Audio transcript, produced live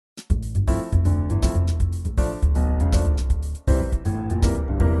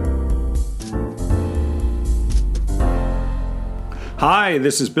Hi,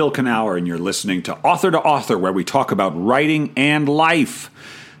 this is Bill Knauer, and you're listening to Author2Author, where we talk about writing and life.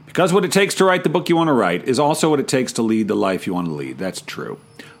 Because what it takes to write the book you want to write is also what it takes to lead the life you want to lead. That's true.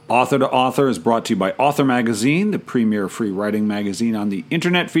 Author2Author is brought to you by Author Magazine, the premier free writing magazine on the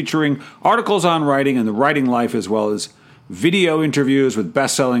internet, featuring articles on writing and the writing life, as well as video interviews with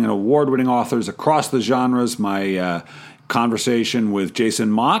best-selling and award-winning authors across the genres. My conversation with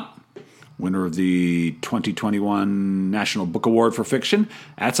Jason Mott, winner of the 2021 National Book Award for Fiction.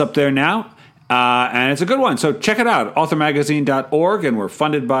 That's up there now, and it's a good one. So check it out, authormagazine.org, and we're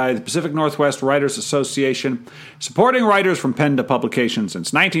funded by the Pacific Northwest Writers Association, supporting writers from pen to publication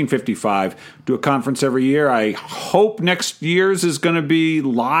since 1955. Do a conference every year. I hope next year's is going to be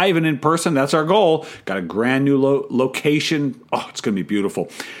live and in person. That's our goal. Got a brand new location. Oh, it's going to be beautiful.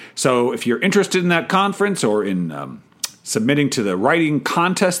 So if you're interested in that conference or in submitting to the writing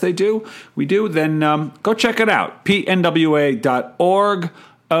contest we do, then go check it out, pnwa.org.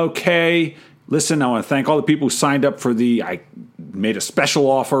 Okay, listen, I want to thank all the people who signed up for I made a special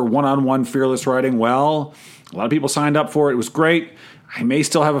offer, one-on-one fearless writing. Well, a lot of people signed up for it. It was great. I may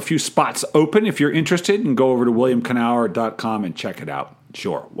still have a few spots open. If you're interested, and go over to williamknauer.com and check it out.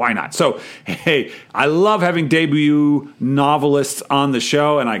 Sure, why not? So, hey, I love having debut novelists on the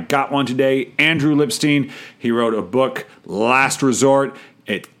show, and I got one today, Andrew Lipstein. He wrote a book, Last Resort.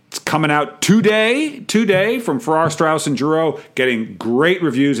 It's coming out today from Farrar, Straus and Giroux, getting great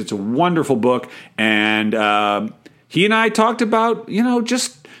reviews. It's a wonderful book, and he and I talked about,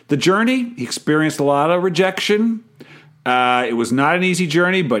 just the journey. He experienced a lot of rejection. It was not an easy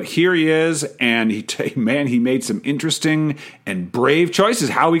journey, but here he is, and he made some interesting and brave choices.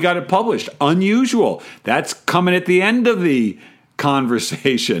 How he got it published, unusual. That's coming at the end of the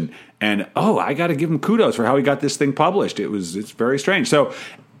conversation, and I got to give him kudos for how he got this thing published. It's very strange. So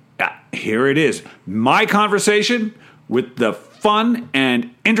here it is, my conversation with the fun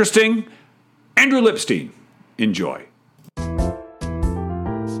and interesting Andrew Lipstein. Enjoy.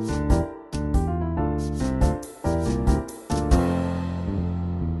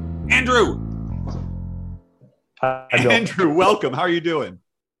 Andrew. Hi, Andrew, welcome. How are you doing?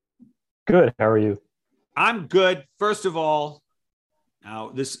 Good. How are you? I'm good. First of all, now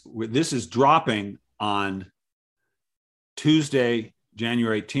this is dropping on Tuesday,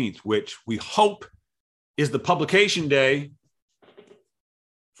 January 18th, which we hope is the publication day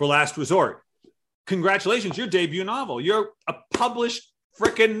for Last Resort. Congratulations, your debut novel. You're a published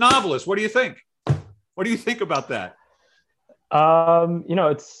frickin' novelist. What do you think? What do you think about that?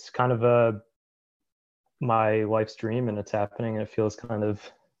 It's kind of my life's dream, and it's happening, and it feels kind of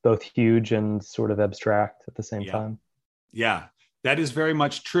both huge and sort of abstract at the same time. Yeah, that is very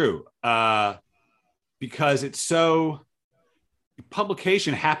much true. Because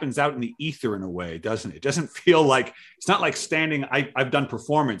publication happens out in the ether in a way, doesn't it? It doesn't feel like, it's not like standing. I've done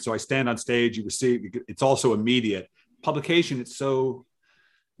performance, so I stand on stage, you receive, it's also immediate. Publication, it's so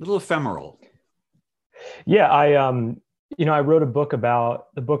little ephemeral. Yeah, I wrote a book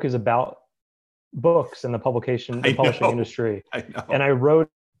the book is about books and the publishing industry. I know. And I wrote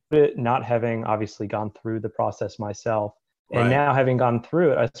it not having obviously gone through the process myself. And now having gone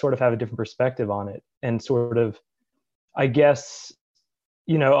through it, I sort of have a different perspective on it. And sort of, I guess,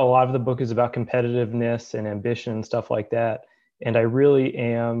 a lot of the book is about competitiveness and ambition and stuff like that. And I really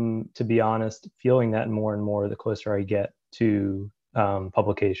am, to be honest, feeling that more and more the closer I get to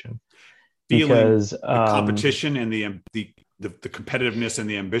publication. Because the competition and the competitiveness and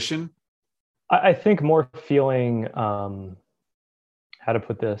the ambition. I think more feeling, how to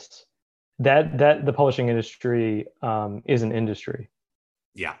put this, that the publishing industry is an industry.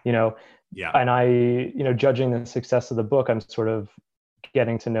 Yeah. Yeah. And I, judging the success of the book, I'm sort of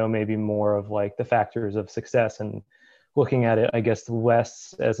getting to know maybe more of like the factors of success and looking at it, I guess,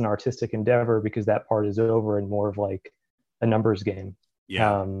 less as an artistic endeavor, because that part is over, and more of like a numbers game.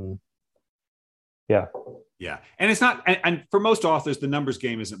 Yeah. Yeah. And it's not, and for most authors, the numbers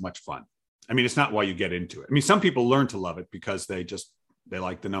game isn't much fun. I mean, it's not why you get into it. I mean, some people learn to love it because they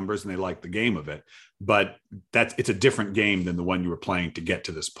like the numbers and they like the game of it, but it's a different game than the one you were playing to get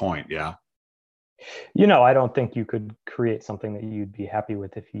to this point. Yeah. I don't think you could create something that you'd be happy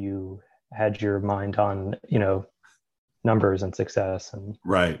with if you had your mind on, numbers and success and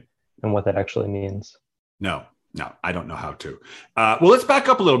what that actually means. No, I don't know how to. Well, let's back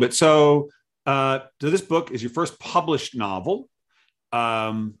up a little bit. So this book is your first published novel. How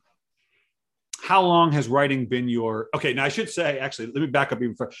long has writing been okay, now I should say, actually, let me back up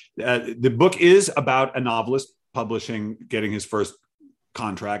even further. The book is about a novelist getting his first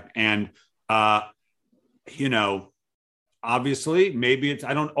contract. And, obviously, maybe it's,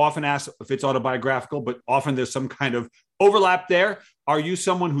 I don't often ask if it's autobiographical, but often there's some kind of overlap there. Are you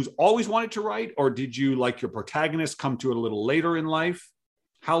someone who's always wanted to write, or did you, like your protagonist, come to it a little later in life?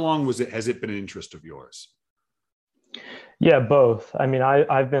 How long has it been an interest of yours? Yeah, both. I mean,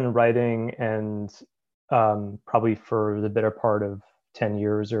 I've been writing and probably for the better part of 10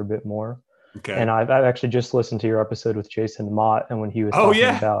 years or a bit more. Okay. And I've actually just listened to your episode with Jason Mott, and when he was talking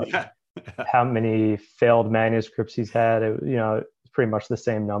about how many failed manuscripts he's had, it's pretty much the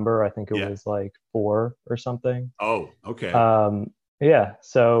same number. I think it was like 4 or something. Oh, okay. Yeah.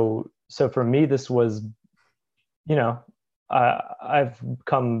 So for me, this was, I've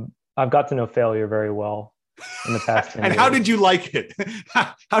got to know failure very well in the past 10 and years. how did you like it?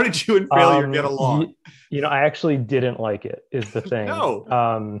 How did you and failure get along? I actually didn't like it, is the thing.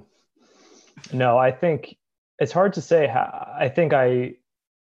 No. No, I think it's hard to say. I think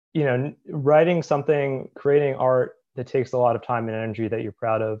writing something, creating art that takes a lot of time and energy that you're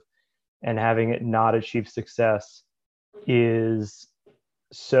proud of, and having it not achieve success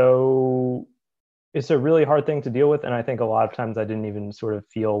it's a really hard thing to deal with. And I think a lot of times I didn't even sort of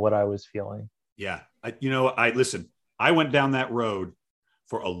feel what I was feeling. Yeah. Listen, I went down that road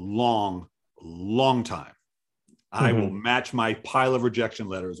for a long, long time. I will match my pile of rejection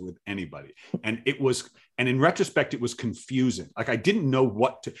letters with anybody. And in retrospect, it was confusing. Like, I didn't know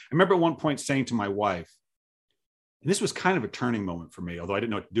what to. I remember at one point saying to my wife, and this was kind of a turning moment for me, although I didn't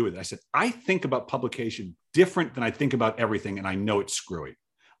know what to do with it. I said, I think about publication different than I think about everything. And I know it's screwy.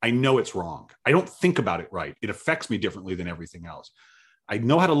 I know it's wrong. I don't think about it right. It affects me differently than everything else. I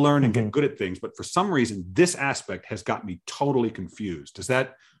know how to learn and get good at things, but for some reason, this aspect has got me totally confused. Does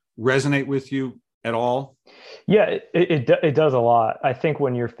that resonate with you at all? Yeah, it does a lot. I think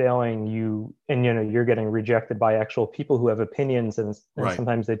when you're failing, you're getting rejected by actual people who have opinions, and Right.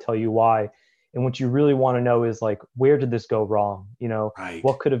 Sometimes they tell you why. And what you really want to know is, like, where did this go wrong? Right.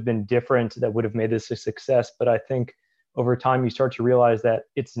 What could have been different that would have made this a success? But I think over time you start to realize that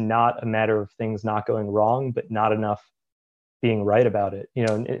it's not a matter of things not going wrong, but not enough being right about it.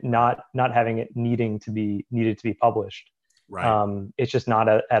 Not having it needed to be published. Right. It's just not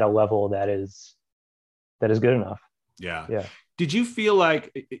at a level that is good enough. Yeah. Yeah. Did you feel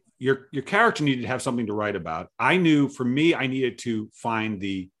like your character needed to have something to write about? I knew, for me, I needed to find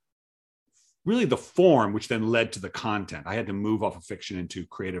the form, which then led to the content. I had to move off of fiction into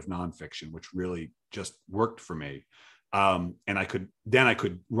creative nonfiction, which really just worked for me. And I could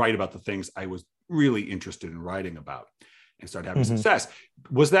write about the things I was really interested in writing about and start having success.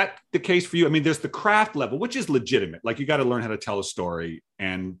 Was that the case for you? I mean, there's the craft level, which is legitimate. Like, you got to learn how to tell a story.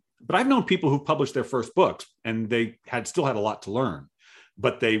 But I've known people who published their first books and they still had a lot to learn,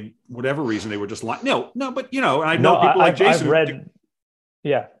 but whatever reason, they were just like, no, but and I know people like Jason. I've read,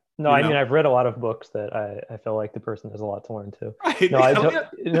 yeah. No, I mean, I've read a lot of books that I feel like the person has a lot to learn too. Right. No, I don't.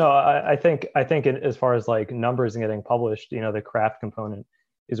 No, I think as far as like numbers and getting published, the craft component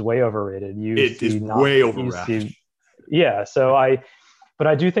is way overrated. It is way overrated. Yeah. But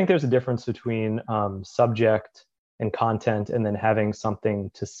I do think there's a difference between subject and content, and then having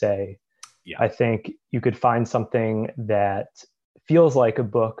something to say. Yeah. I think you could find something that feels like a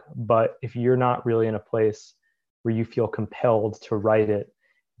book, but if you're not really in a place where you feel compelled to write it,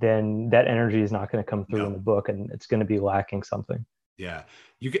 then that energy is not going to come through in the book, and it's going to be lacking something. Yeah.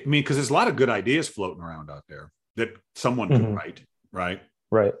 Because there's a lot of good ideas floating around out there that someone could write. Right.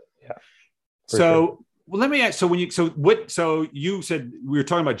 Right. Yeah. Well, let me ask, so you said, we were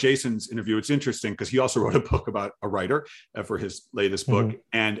talking about Jason's interview. It's interesting because he also wrote a book about a writer for his latest book.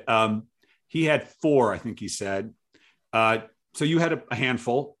 And he had 4, I think he said. So you had a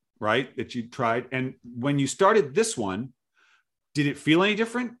handful, right, that you tried. And when you started this one, did it feel any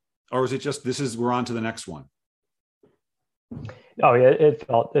different, or was it just, we're on to the next one? Oh yeah, it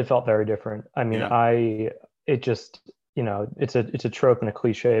felt very different. I mean, it just, it's a trope and a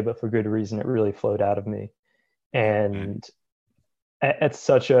cliche, but for good reason. It really flowed out of me, and at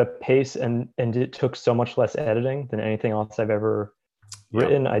such a pace, and it took so much less editing than anything else I've ever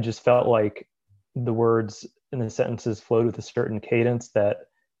written. I just felt like the words and the sentences flowed with a certain cadence that,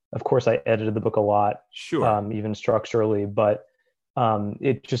 of course, I edited the book a lot, even structurally, but I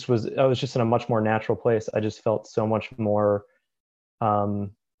was just in a much more natural place. I just felt so much more,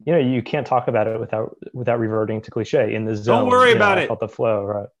 you can't talk about it without reverting to cliche in the zone. Don't worry about it. I felt the flow,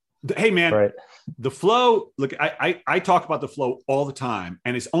 right? Hey man, right. The flow, look, I talk about the flow all the time,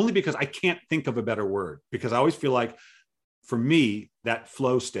 and it's only because I can't think of a better word, because I always feel like, for me, that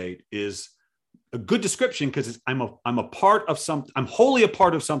flow state is a good description, because I'm wholly a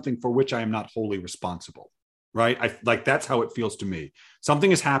part of something for which I am not wholly responsible. Right. That's how it feels to me.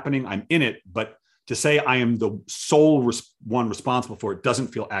 Something is happening. I'm in it, but to say I am the sole one responsible for it doesn't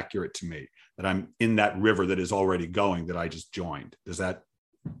feel accurate to me, that I'm in that river that is already going, that I just joined. Does that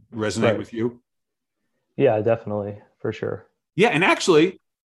resonate with you? Yeah, definitely. For sure. Yeah. And actually,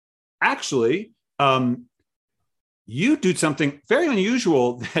 you do something very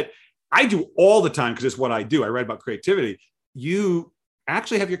unusual that I do all the time because it's what I do. I write about creativity. You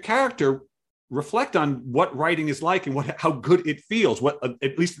actually have your character reflect on what writing is like and how good it feels.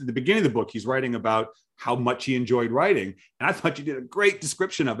 At least at the beginning of the book, he's writing about how much he enjoyed writing. And I thought you did a great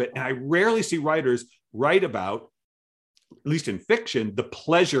description of it. And I rarely see writers write about, at least in fiction, the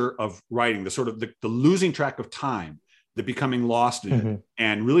pleasure of writing, the sort of the losing track of time, the becoming lost in it,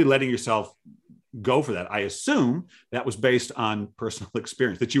 and really letting yourself go for that. I assume that was based on personal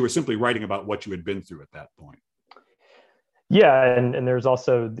experience, that you were simply writing about what you had been through at that point. Yeah, and there's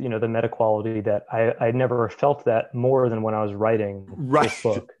also, the meta quality that I never felt that more than when I was writing this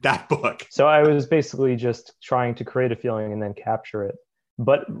book. That book. So I was basically just trying to create a feeling and then capture it.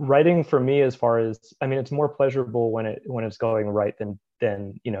 But writing for me, as far as, it's more pleasurable when it's going right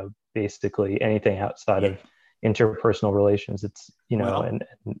than basically anything outside of interpersonal relations. It's and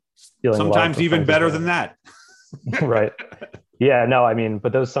feeling sometimes even better than that. Right. Yeah. No.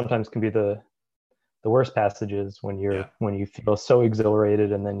 But those sometimes can be the worst passages when you feel so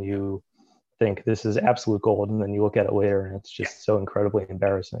exhilarated and then you think this is absolute gold, and then you look at it later and it's just so incredibly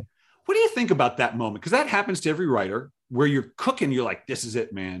embarrassing. What do you think about that moment? Because that happens to every writer, where you're cooking, you're like, this is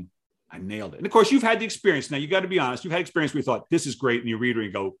it, man. I nailed it. And of course, you've had the experience. Now, you got to be honest. You've had experience where you thought, this is great. And you read it and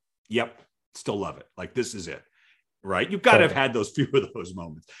you go, yep, still love it. Like, this is it. Right? You've got to have had those few of those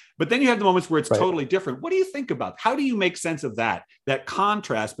moments. But then you have the moments where it's totally different. What do you think about? How do you make sense of that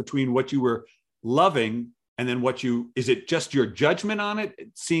contrast between what you were loving and then is it just your judgment on it,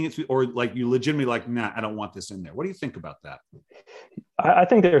 seeing it through, or like you legitimately like, nah, I don't want this in there? What do you think about that? I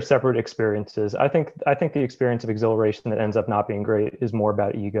think they're separate experiences. I think the experience of exhilaration that ends up not being great is more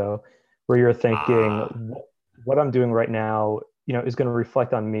about ego, where you're thinking, what I'm doing right now, is going to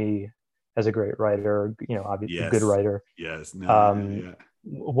reflect on me as a great writer, obviously a good writer. Yes.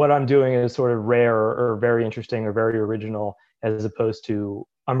 What I'm doing is sort of rare or very interesting or very original, as opposed to,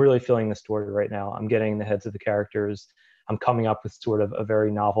 I'm really feeling the story right now. I'm getting in the heads of the characters. I'm coming up with sort of a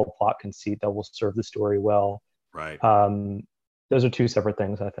very novel plot conceit that will serve the story well. Right. Those are two separate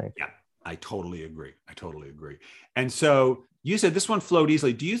things, I think. Yeah, I totally agree. And so you said this one flowed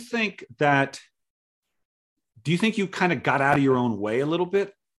easily. Do you think you kind of got out of your own way a little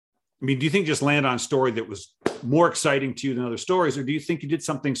bit? Do you think you just landed on a story that was more exciting to you than other stories? Or do you think you did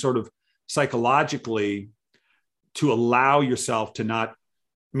something sort of psychologically to allow yourself to not,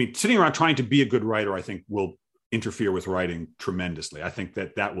 sitting around trying to be a good writer, I think will interfere with writing tremendously. I think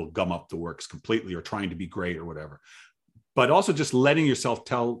that will gum up the works completely, or trying to be great or whatever. But also just letting yourself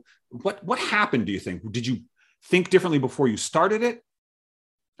tell what happened, do you think? Did you think differently before you started it?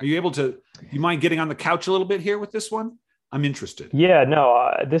 Are you able to, you mind getting on the couch a little bit here with this one? I'm interested. Yeah,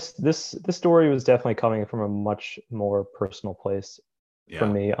 no, this story was definitely coming from a much more personal place for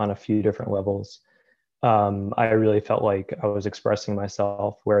me on a few different levels. I really felt like I was expressing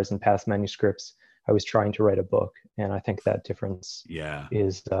myself, whereas in past manuscripts, I was trying to write a book. And I think that difference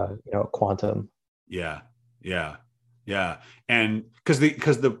is, quantum. Yeah. And because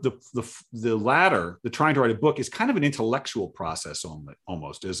the latter, the trying to write a book, is kind of an intellectual process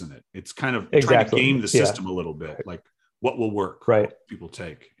almost, isn't it? It's kind of trying to game the system a little bit, like what will work, right? What people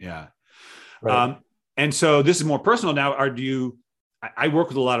take. Yeah. Right. And so this is more personal now. I work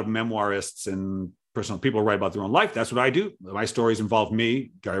with a lot of memoirists and personal people who write about their own life. That's what I do. My stories involve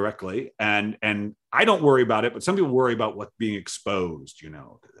me directly. And I don't worry about it, but some people worry about what being exposed,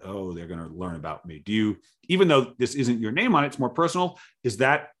 oh, they're going to learn about me. Do you, even though this isn't your name on it, it's more personal. Is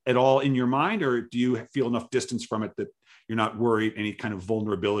that at all in your mind, or do you feel enough distance from it that you're not worried any kind of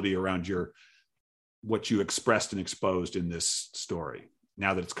vulnerability around what you expressed and exposed in this story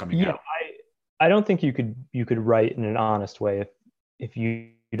now that it's coming out? I don't think you could write in an honest way if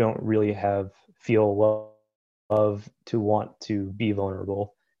you don't really feel love to want to be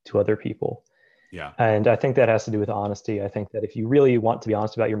vulnerable to other people. Yeah. And I think that has to do with honesty. I think that if you really want to be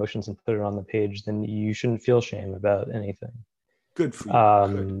honest about your emotions and put it on the page, then you shouldn't feel shame about anything. Good for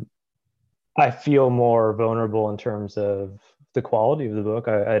you. Good. I feel more vulnerable in terms of the quality of the book.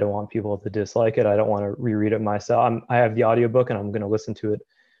 I don't want people to dislike it. I don't want to reread it myself. I have the audiobook and I'm going to listen to it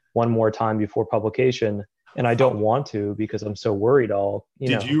one more time before publication. And I don't want to because I'm so worried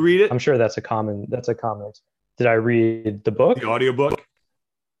Did you read it? I'm sure that's a common. Did I read the book? The audiobook?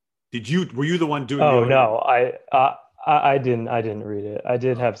 Were you the one doing Oh, no, I didn't read it. I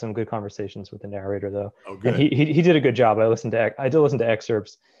did have some good conversations with the narrator though. Oh, good. And he did a good job. I did listen to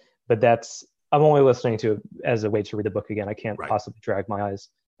excerpts, but that's I'm only listening to it as a way to read the book again. I can't Right. possibly drag my eyes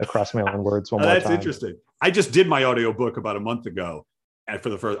across my own words one Oh, more that's time. interesting. I just did my audiobook about a month ago. And for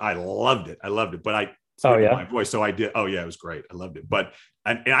the first, I loved it. But it's Oh written in yeah. my voice. So I did. Oh yeah, it was great. I loved it. But,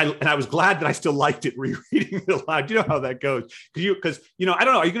 and I was glad that I still liked it rereading it aloud. You know how that goes. Because I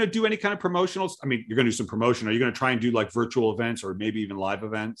don't know. Are you going to do any kind of promotional? I mean, you're going to do some promotion. Are you going to try and do like virtual events or maybe even live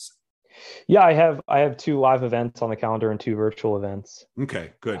events? Yeah, I have 2 live events on the calendar and 2 virtual events.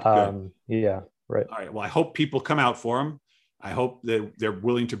 Okay, good. Yeah, right. All right. Well, I hope people come out for them. I hope that they're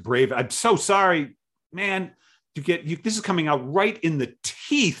willing to brave. I'm so sorry, man. This is coming out right in the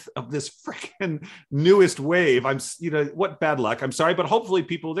teeth of this freaking newest wave. What bad luck. I'm sorry, but hopefully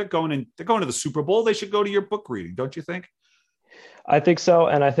people they're going to the Super Bowl. They should go to your book reading, don't you think? I think so,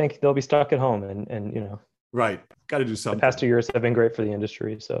 and I think they'll be stuck at home, and Right. Got to do the something. past 2 years have been great for the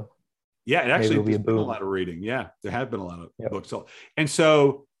industry. So yeah, it actually there's been a lot of reading. Yeah, there have been a lot of Yep. books. And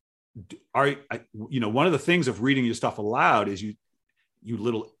so, one of the things of reading your stuff aloud is your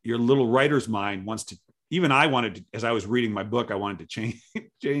little writer's mind wants to. Even I wanted to, as I was reading my book, I wanted to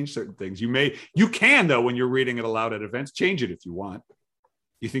change certain things. You can though, when you're reading it aloud at events, change it if you want.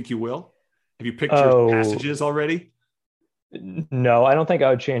 You think you will? Have you picked your passages already? No, I don't think I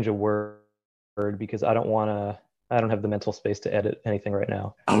would change a word because I don't have the mental space to edit anything right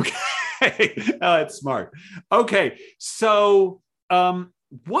now. Okay. Oh, that's smart. Okay. So,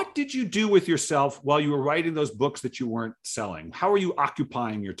 what did you do with yourself while you were writing those books that you weren't selling? How are you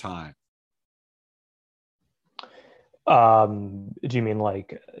occupying your time? Do you mean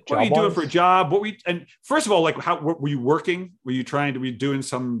like what were you doing for a job? And first of all, like were you working? Were you doing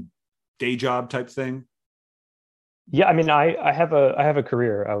some day job type thing? Yeah, I mean, I have a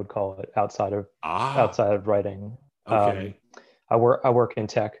career, I would call it, outside of writing. Okay. I work in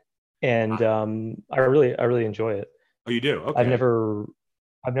tech, and I really enjoy it. Oh, you do? Okay.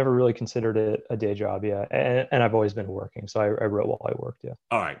 I've never really considered it a day job, yeah, and I've always been working, so I wrote while I worked, yeah.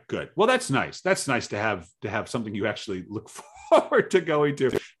 All right, good. Well, that's nice. That's nice to have something you actually look forward to going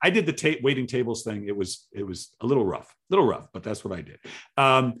to. I did the waiting tables thing. It was a little rough, but that's what I did.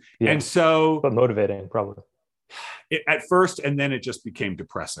 Yeah, and so, but motivating probably. At first, and then it just became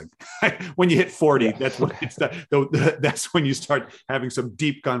depressing. When you hit 40, yeah. That's when that's when you start having some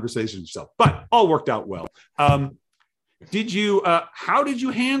deep conversations with yourself. But all worked out well. Did you? How did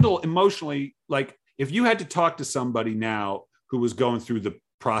you handle emotionally? Like, if you had to talk to somebody now who was going through the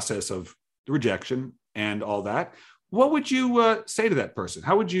process of the rejection and all that, what would you say to that person?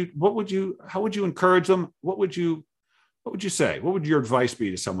 How would you encourage them? What would you say? What would your advice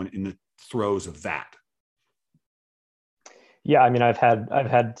be to someone in the throes of that? Yeah, I mean, I've had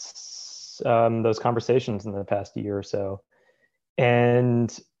those conversations in the past year or so,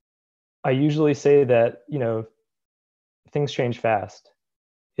 and I usually say that things change fast.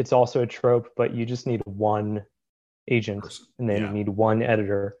 It's also a trope, but you just need one agent, and then you need one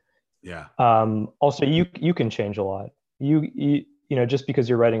editor. Yeah. Also, you can change a lot. You just because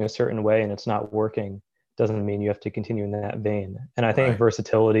you're writing a certain way and it's not working doesn't mean you have to continue in that vein. And I think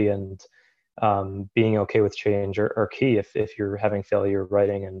versatility and being okay with change are key if you're having failure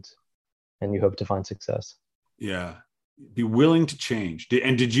writing and you hope to find success. Yeah, be willing to change.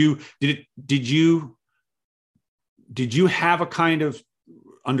 Did you have a kind of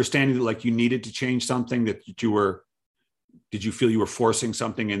understanding that like you needed to change something, that did you feel you were forcing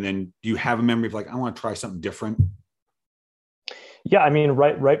something, and then do you have a memory of like, I want to try something different? Yeah, I mean,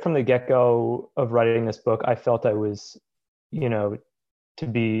 right from the get-go of writing this book, I felt I was, to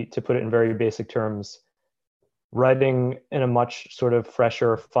put it in very basic terms, writing in a much sort of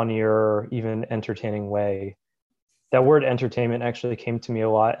fresher, funnier, even entertaining way. That word entertainment actually came to me a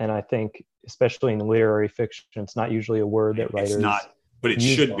lot, and I think especially in literary fiction, it's not usually a word that writers. It's not, but it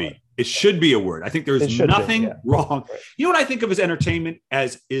should be. It should be a word. I think there's nothing wrong. Right. You know what I think of as entertainment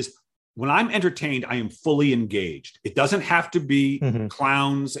is when I'm entertained, I am fully engaged. It doesn't have to be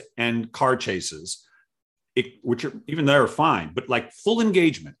clowns and car chases, which are even they're fine, but like full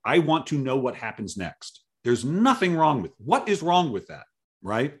engagement. I want to know what happens next. There's nothing wrong with what is wrong with that,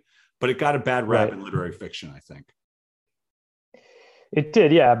 right? But it got a bad rap in literary fiction, I think. It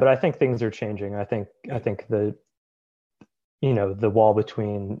did, yeah, but I think things are changing. I think the wall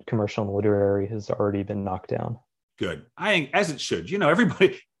between commercial and literary has already been knocked down. Good. I think as it should.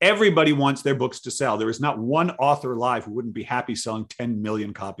 Everybody wants their books to sell. There is not one author alive who wouldn't be happy selling 10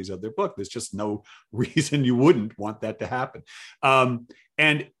 million copies of their book. There's just no reason you wouldn't want that to happen.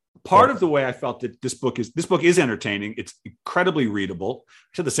 And part of the way I felt that this book is entertaining. It's incredibly readable.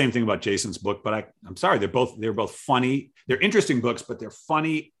 I said the same thing about Jason's book, but I'm sorry. They're both funny. They're interesting books, but they're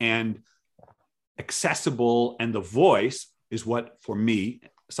funny and accessible. And the voice is what, for me,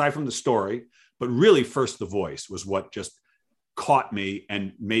 aside from the story, But really, first the voice was what just caught me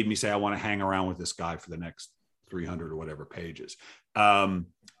and made me say, I want to hang around with this guy for the next 300 or whatever pages. And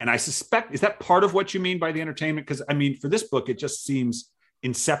I suspect, is that part of what you mean by the entertainment? Because I mean, for this book, it just seems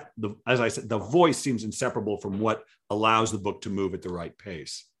as I said, the voice seems inseparable from what allows the book to move at the right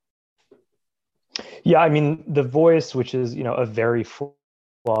pace. Yeah, I mean, the voice, which is, a very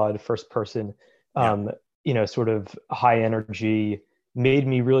flawed first person, sort of high energy, made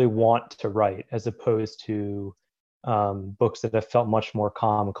me really want to write, as opposed to books that have felt much more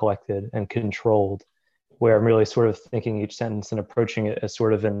calm, collected, and controlled, where I'm really sort of thinking each sentence and approaching it as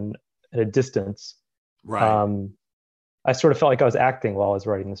sort of at a distance. Right. I sort of felt like I was acting while I was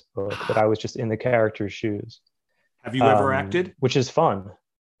writing this book, that I was just in the character's shoes. Have you ever acted? Which is fun.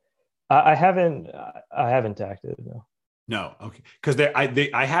 I haven't acted, no. No, okay, because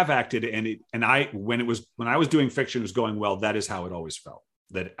I have acted, and when I was doing fiction, it was going well. That is how it always felt,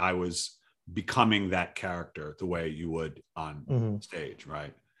 that I was becoming that character the way you would on stage,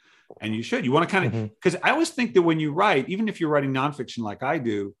 right? And you want to kind of, because I always think that when you write, even if you're writing nonfiction like I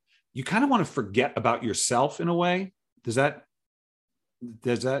do, you kind of want to forget about yourself in a way. Does that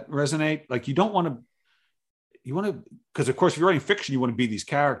resonate? Like you want to, because of course, if you're writing fiction, you want to be these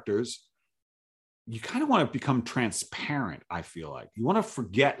characters. You kind of want to become transparent. I feel like you want to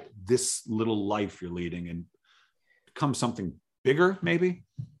forget this little life you're leading and become something bigger, maybe.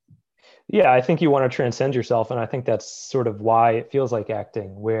 Yeah, I think you want to transcend yourself. And I think that's sort of why it feels like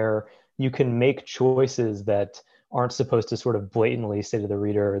acting, where you can make choices that aren't supposed to sort of blatantly say to the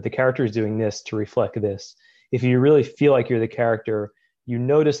reader, the character is doing this to reflect this. If you really feel like you're the character, you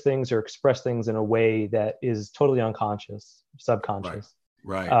notice things or express things in a way that is totally unconscious, subconscious.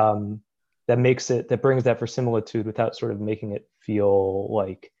 Right. That brings that verisimilitude without sort of making it feel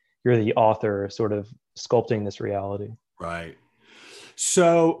like you're the author sort of sculpting this reality. Right.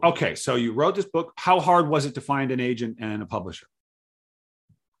 So, okay. So you wrote this book. How hard was it to find an agent and a publisher?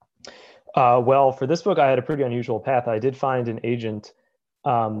 Well, for this book, I had a pretty unusual path. I did find an agent,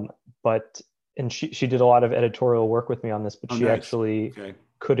 and she did a lot of editorial work with me on this, but she actually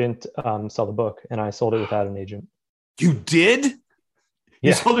couldn't sell the book, and I sold it without an agent. You did? Yeah.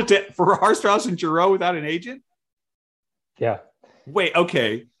 You sold it for Strauss and Giroux without an agent? Yeah. Wait,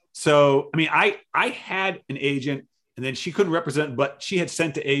 okay. So, I mean, I had an agent, and then she couldn't represent, but she had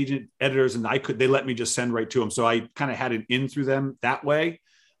sent to agent editors, and they let me just send right to them. So I kind of had an in through them that way.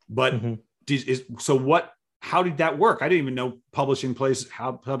 But how did that work? I didn't even know publishing houses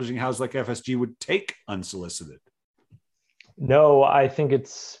like FSG would take unsolicited. No, I think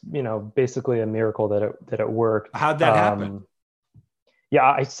it's, basically a miracle that it worked. How'd that happen? Yeah,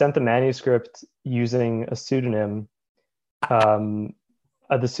 I sent the manuscript using a pseudonym, the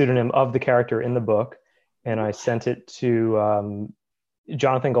pseudonym of the character in the book. And I sent it to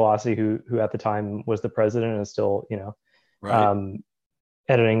Jonathan Galassi, who at the time was the president and is still,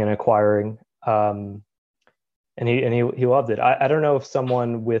 editing and acquiring. And he loved it. I don't know if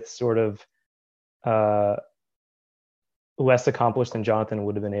someone with sort of less accomplished than Jonathan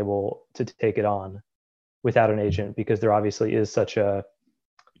would have been able to take it on without an agent, because there obviously is such a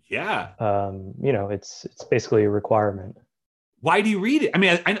it's basically a requirement. Why do you read it? I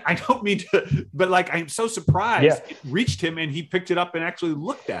mean, I don't mean to, but like, I'm so surprised it reached him and he picked it up and actually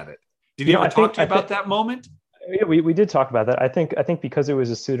looked at it. Did he ever talk to you about that moment? Yeah, we did talk about that. I think because it was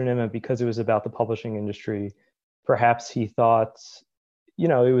a pseudonym and because it was about the publishing industry, perhaps he thought,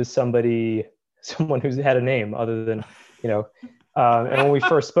 it was someone who's had a name other than, and when we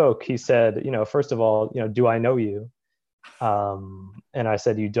first spoke, he said, first of all, do I know you? And I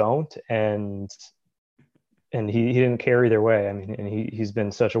said, you don't. And he didn't care either way. I mean, and he's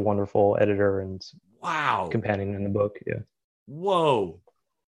been such a wonderful editor and companion in the book. Yeah. Whoa.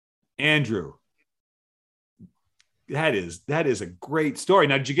 Andrew, that is a great story.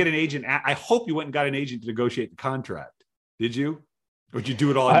 Now, did you get an agent? I hope you went and got an agent to negotiate the contract. Did you? Or did you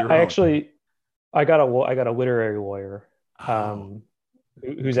do it all on your own? I got a literary lawyer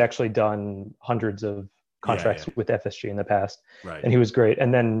who's actually done hundreds of contracts with FSG in the past. Right. And he was great.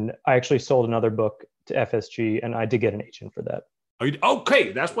 And then I actually sold another book to FSG and I did get an agent for that.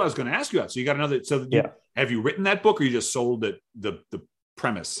 Okay. That's what I was going to ask you about. So you got another, have you written that book or you just sold it, the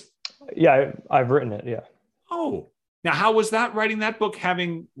premise? Yeah, I've written it. Yeah. Oh, now how was that writing that book,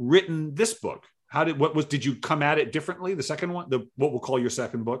 having written this book? Did you come at it differently? The second one, what we'll call your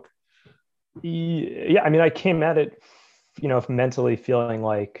second book? Yeah. I mean, I came at it, mentally feeling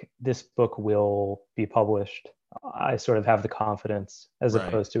like this book will be published. I sort of have the confidence as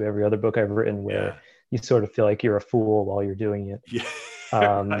opposed to every other book I've written where you sort of feel like you're a fool while you're doing it. Yeah.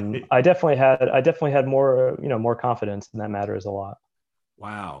 I definitely had more, more confidence, and that matters a lot.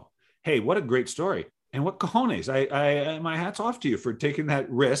 Wow. hey, what a great story. And what cojones. I my hat's off to you for taking that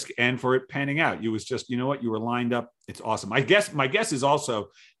risk and for it panning out. You was just, you know what, you were lined up. It's awesome. My guess is also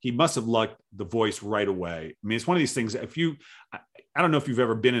he must have liked the voice right away. I mean, it's one of these things. I don't know if you've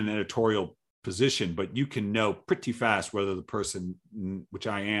ever been in an editorial position, but you can know pretty fast whether the person, which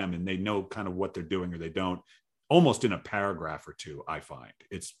I am, and they know kind of what they're doing or they don't, almost in a paragraph or two. I find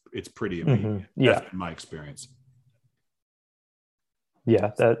it's pretty immediate. Yeah. That's been my experience.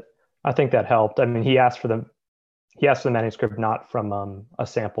 Yeah, I think that helped. I mean, he asked for the manuscript not from a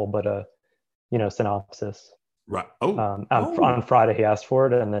sample, but a synopsis. Right. On Friday he asked for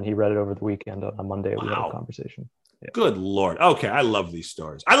it, and then he read it over the weekend. On Monday we had a conversation. Yeah. Good Lord. Okay, I love these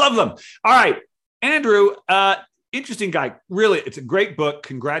stories. I love them. All right, Andrew, interesting guy. Really, it's a great book.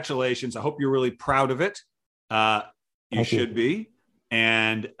 Congratulations. I hope you're really proud of it. You should be.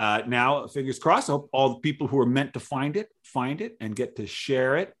 And now, fingers crossed, I hope all the people who are meant to find it and get to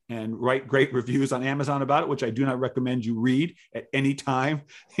share it and write great reviews on Amazon about it, which I do not recommend you read at any time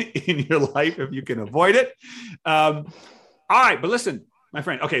in your life if you can avoid it. All right, but listen, my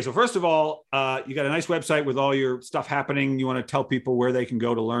friend. Okay, so first of all, you got a nice website with all your stuff happening. You want to tell people where they can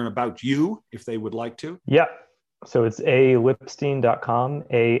go to learn about you if they would like to? Yeah. So it's alipstein.com,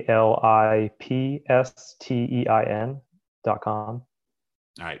 ALIPSTEIN.com.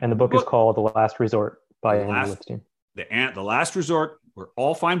 All right. And the book is called The Last Resort by Andrew Lipstein. The Last Resort, where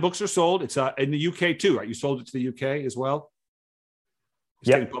all fine books are sold. It's in the UK too, right? You sold it to the UK as well?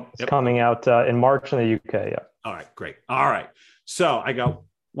 Yep. It's coming out in March in the UK, yeah. All right, great. All right. So I got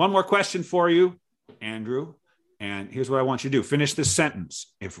one more question for you, Andrew. And here's what I want you to do. Finish this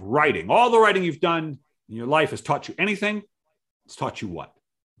sentence. If all the writing you've done in your life has taught you anything, it's taught you what?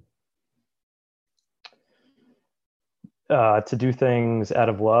 To do things out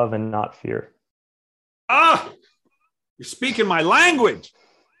of love and not fear. You're speaking my language.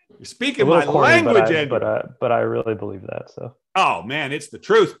 You're speaking my language, Andrew. But I really believe that. So. Oh man, it's the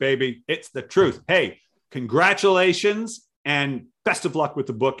truth, baby. It's the truth. Hey, congratulations and best of luck with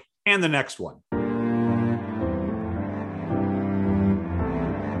the book and the next one.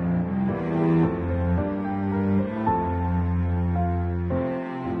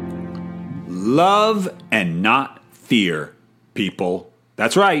 Love and not fear, people.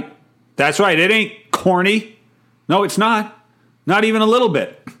 That's right. That's right. It ain't corny. No, it's not. Not even a little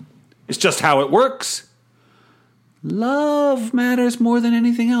bit. It's just how it works. Love matters more than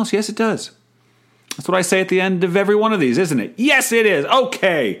anything else. Yes, it does. That's what I say at the end of every one of these, isn't it? Yes, it is.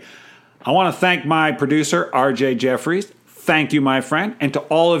 Okay. I want to thank my producer, RJ Jeffries. Thank you, my friend. And to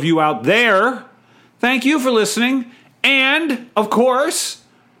all of you out there, thank you for listening. And, of course,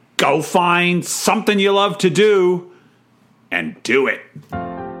 go find something you love to do and do it.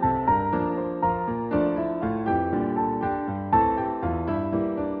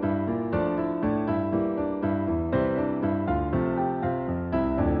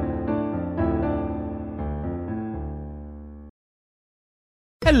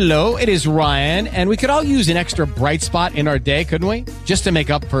 Hello, it is Ryan, and we could all use an extra bright spot in our day, couldn't we? Just to make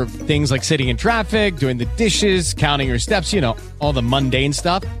up for things like sitting in traffic, doing the dishes, counting your steps, all the mundane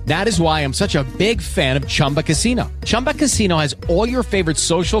stuff. That is why I'm such a big fan of Chumba Casino. Chumba Casino has all your favorite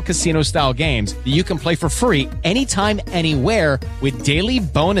social casino-style games that you can play for free anytime, anywhere with daily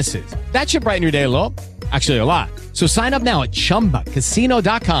bonuses. That should brighten your day a little. Actually, a lot. So sign up now at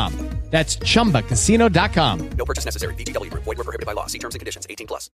ChumbaCasino.com. That's ChumbaCasino.com. No purchase necessary. VGW Group. Void where prohibited by law. See terms and conditions. 18+.